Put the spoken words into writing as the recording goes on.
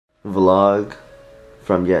vlog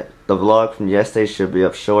from the vlog from yesterday should be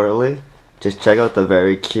up shortly. Just check out the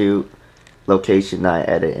very cute location I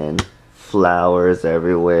edit in. Flowers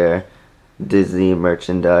everywhere, Disney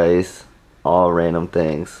merchandise, all random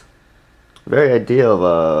things. Very ideal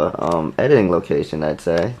of editing location, I'd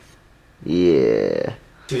say. Yeah.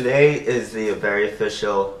 Today is the very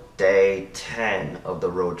official day 10 of the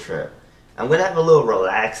road trip. I'm gonna have a little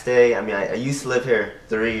relaxed day. I mean, I used to live here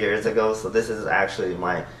 3 years ago, so this is actually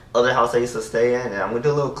my other house I used to stay in, and I'm gonna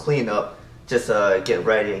do a little cleanup, just get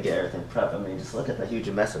ready and get everything prepped. I mean, just look at the huge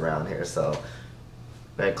mess around here, so I'm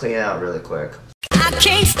gonna clean it out really quick.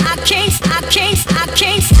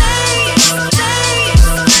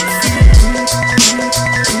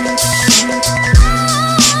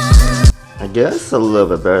 I guess a little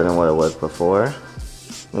bit better than what it was before.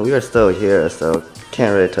 Well, we are still here, so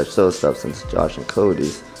can't really touch those stuff since Josh and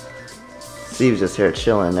Cody's. Steve's just here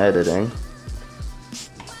chilling, editing.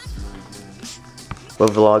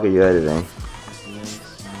 What vlog are you editing?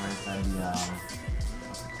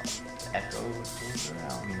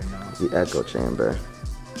 The echo chamber.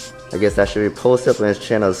 I guess that should be posted up on his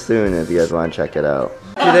channel soon if you guys want to check it out.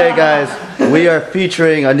 Today guys, we are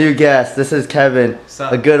featuring a new guest. This is Kevin,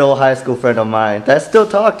 a good old high school friend of mine that I still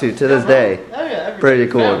talk to this day. Pretty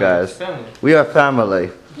cool, guys. We are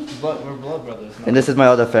family. We're blood brothers. And this is my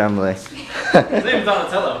other family. His name is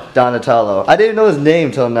Donatello. Donatello. I didn't know his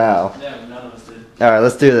name till now. Yeah, none of us did. Alright,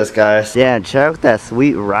 let's do this, guys. Yeah, and check out that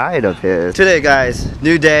sweet ride of his. Today, guys,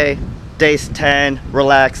 new day. Day 10,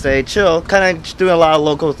 relax day, chill. Kind of doing a lot of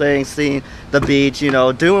local things, seeing the beach, you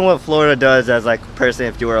know, doing what Florida does as like a person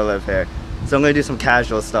if you were to live here. So I'm gonna do some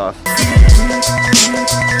casual stuff.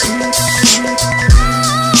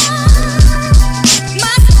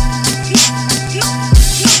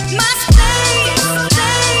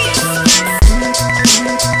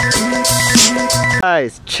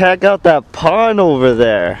 Guys, check out that pond over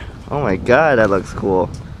there. Oh my god, that looks cool.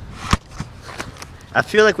 I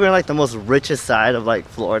feel like we're in like the most richest side of like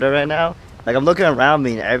Florida right now. Like I'm looking around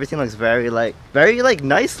me and everything looks very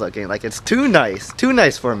nice looking. Like it's too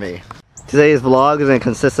nice for me. Today's vlog is gonna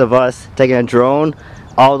consist of us taking a drone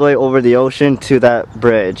all the way over the ocean to that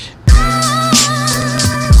bridge.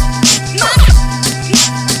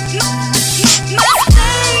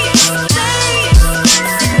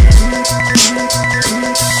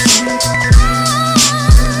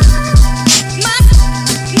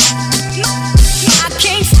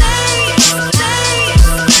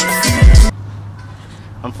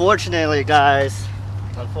 Unfortunately, guys,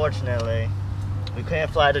 we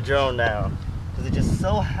can't fly the drone now because it just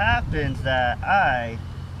so happens that I,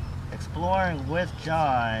 exploring with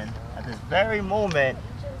John at this very moment,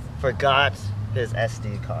 forgot his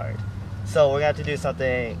SD card. So we're gonna have to do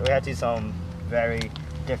something. We're gonna have to do some very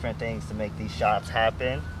different things to make these shots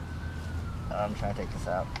happen. I'm trying to take this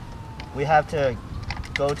out. We have to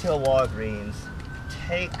go to a Walgreens,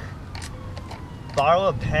 borrow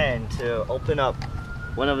a pen to open up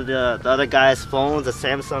one of the other guy's phones, the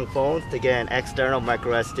Samsung phones, to get an external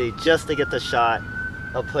micro SD just to get the shot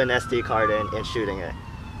of putting an SD card in and shooting it.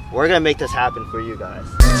 We're gonna make this happen for you guys.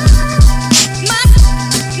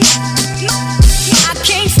 I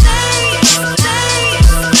can't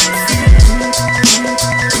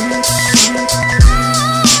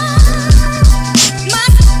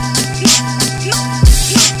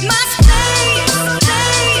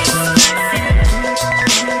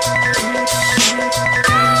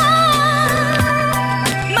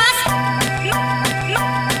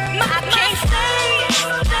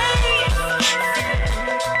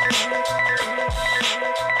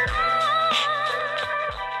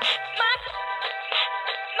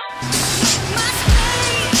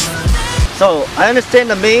So I understand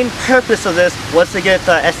the main purpose of this was to get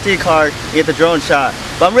the SD card, get the drone shot.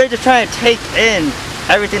 But I'm really just trying to take in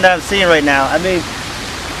everything that I'm seeing right now. I mean,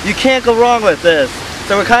 you can't go wrong with this.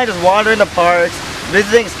 So we're kind of just wandering the parks,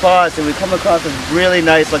 visiting spots, and we come across this really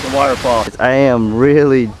nice looking waterfall. I am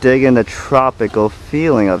really digging the tropical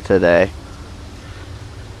feeling of today.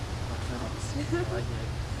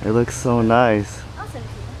 It looks so nice.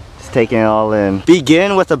 Just taking it all in.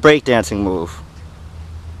 Begin with a breakdancing move.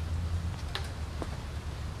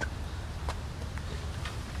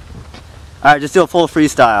 Alright, just do a full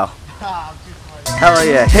freestyle. Hell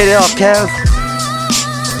yeah, hit it off, Kev.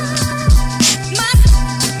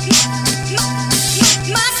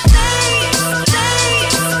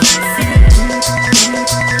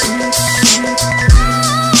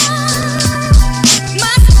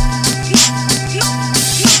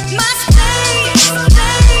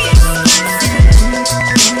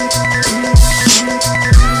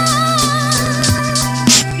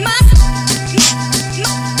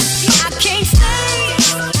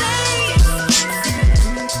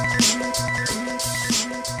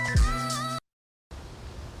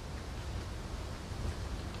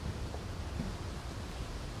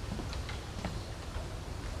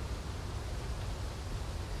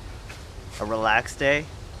 a relaxed day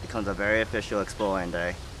becomes a very official exploring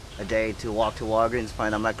day. A day to walk to Walgreens,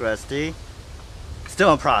 find a micro SD.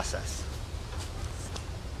 Still in process.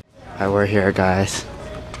 Alright, we're here, guys.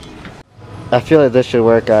 I feel like this should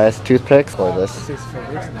work, guys. Toothpicks or this. 6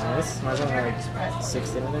 figures, nice. Mine's only like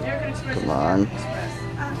 60 in it. Come on.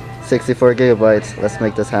 64 gigabytes. Let's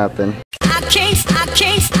make this happen. I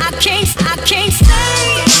can't stay.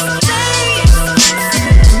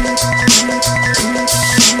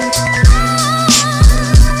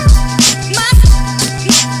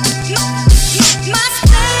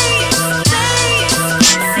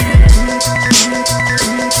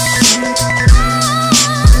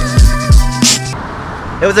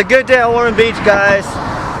 It was a good day on Warren Beach, guys.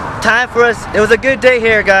 Time for us. It was a good day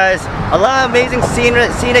here, guys. A lot of amazing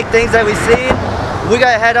scenic things that we've seen. We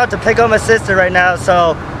gotta head out to pick up my sister right now,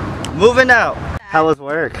 so moving out. How was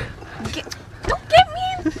work? Don't get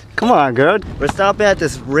me. Come on, girl. We're stopping at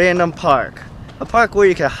this random park. A park where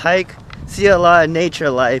you can hike, see a lot of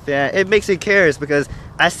nature life, and it makes me curious because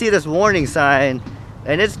I see this warning sign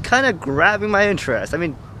and it's kind of grabbing my interest. I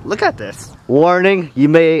mean, look at this. Warning, you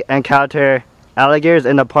may encounter alligators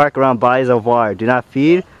in the park around Bayou Reservoir. Do not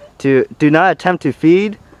attempt to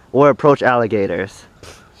feed or approach alligators.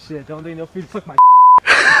 Shit, don't they know if you flick my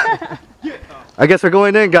I guess we're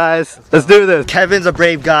going in, guys. Let's do this. Kevin's a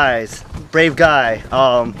brave guy.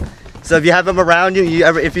 So if you have him around you,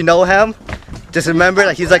 if you know him, just remember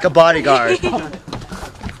that he's like a bodyguard.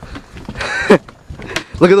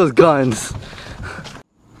 Look at those guns.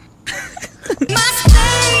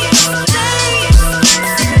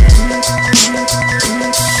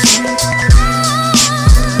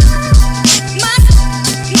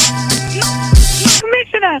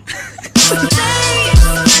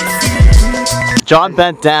 John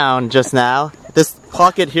bent down just now. This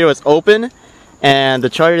pocket here was open, and the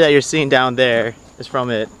charger that you're seeing down there is from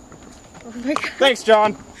it. Oh my God. Thanks,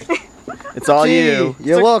 John. It's all you.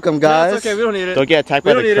 You're welcome, guys. No, it's okay, we don't need it. Don't get attacked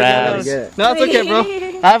by the crabs. No, it's okay, bro.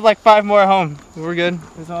 I have like 5 more at home. We're good.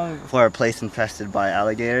 It's all... For a place infested by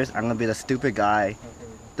alligators, I'm gonna be the stupid guy,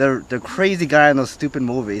 the crazy guy in those stupid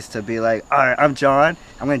movies to be like, alright, I'm John,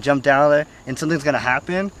 I'm gonna jump down there and something's gonna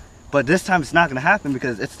happen, but this time it's not gonna happen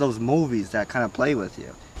because it's those movies that kind of play with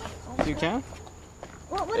you. You can?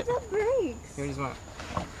 What is that brakes? Here, use mine.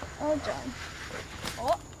 Oh, John.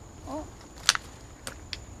 Oh.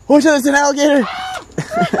 Watch out, it's an alligator!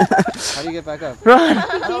 How do you get back up? Run!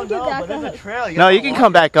 I don't know, but there's a trail. No, you can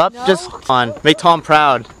come back up. No? Just on. Make Tom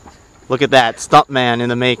proud. Look at that. Stuntman in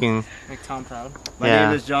the making. Make Tom proud. My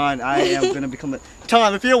name is John. I am gonna become a...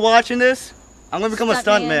 Tom, if you're watching this, I'm gonna become a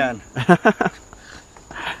stuntman.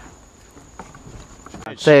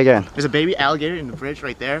 Say again. There's a baby alligator in the bridge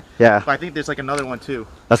right there. Yeah. But I think there's like another one too.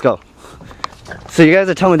 Let's go. So you guys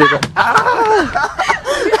are telling me there's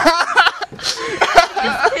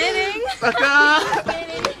Just kidding.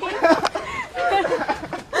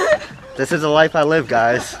 This is the life I live,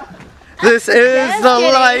 guys. This is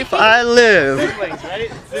the life I live. Siblings,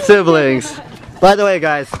 right? Siblings. By the way,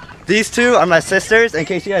 guys, these two are my sisters. In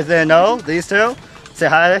case you guys didn't know, these two. Say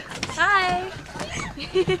hi. Hi.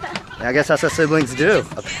 I guess that's what siblings do,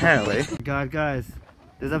 apparently. God, guys,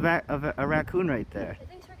 there's a raccoon right there. I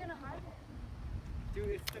think we're gonna harm it.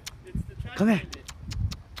 Dude, it's the trash Come here. bandit.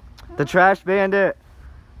 The trash bandit.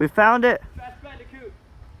 We found it. Trash bandicoot.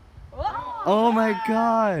 Oh my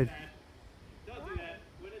God. Don't do that.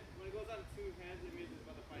 When it goes on 2 hands, it means it's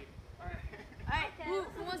about to fight. Alright,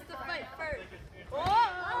 who wants to fight first?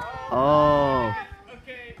 Oh.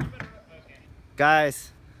 Okay.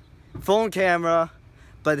 Guys, phone camera.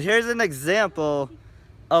 But here's an example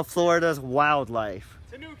of Florida's wildlife.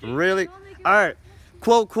 Tanuki. Really? Alright.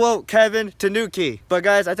 Quote, Kevin Tanuki. But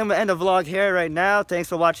guys, I think I'm going to end the vlog here right now. Thanks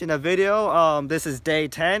for watching the video. This is day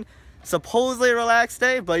 10. Supposedly a relaxed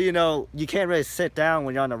day, but you know, you can't really sit down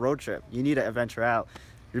when you're on a road trip. You need to adventure out.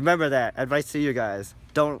 Remember that. Advice to you guys.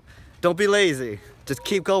 Don't be lazy. Just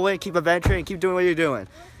keep going, keep adventuring, keep doing what you're doing.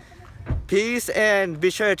 Peace, and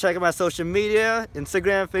be sure to check out my social media,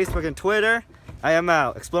 Instagram, Facebook, and Twitter. I am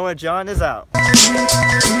out. Explorer John is out.